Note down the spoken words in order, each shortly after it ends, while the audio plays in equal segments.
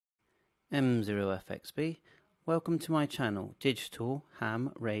M0FXB. Welcome to my channel, Digital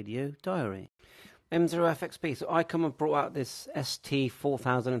Ham Radio Diary. M0FXB. So ICOM have brought out this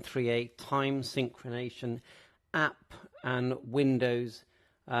ST4003A time synchronization app and Windows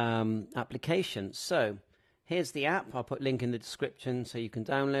application. So here's the app. I'll put a link in the description so you can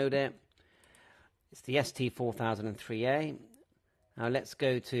download it. It's the ST4003A. Now let's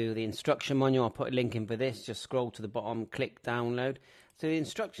go to the instruction manual. I'll put a link in for this. Just scroll to the bottom, click download. So the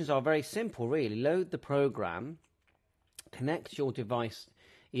instructions are very simple, really. Load the program, connect your device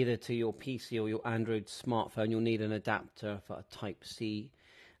either to your PC or your Android smartphone. You'll need an adapter for a Type-C.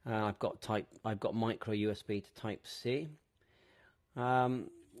 I've got micro USB to Type-C. Plug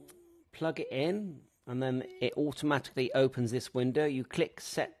it in, and then it automatically opens this window. You click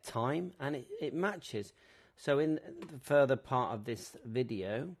Set Time, and it matches. So in the further part of this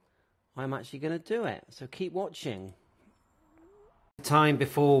video, I'm actually going to do it. So keep watching. Time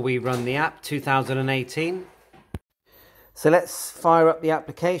before we run the app, 2018. So let's fire up the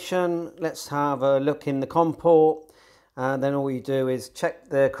application. Let's have a look in the COM port. And then all you do is check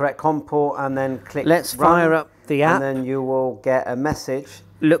the correct COM port and then click Let's run, fire up the app. and then you will get a message.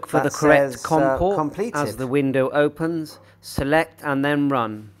 Look for the correct says, COM port completed. as the window opens. Select and then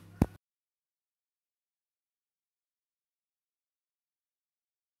run.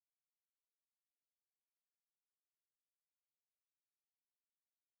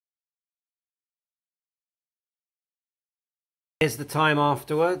 Here's the time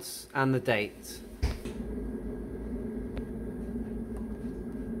afterwards and the date.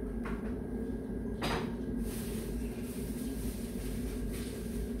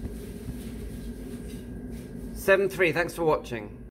 Thanks for watching.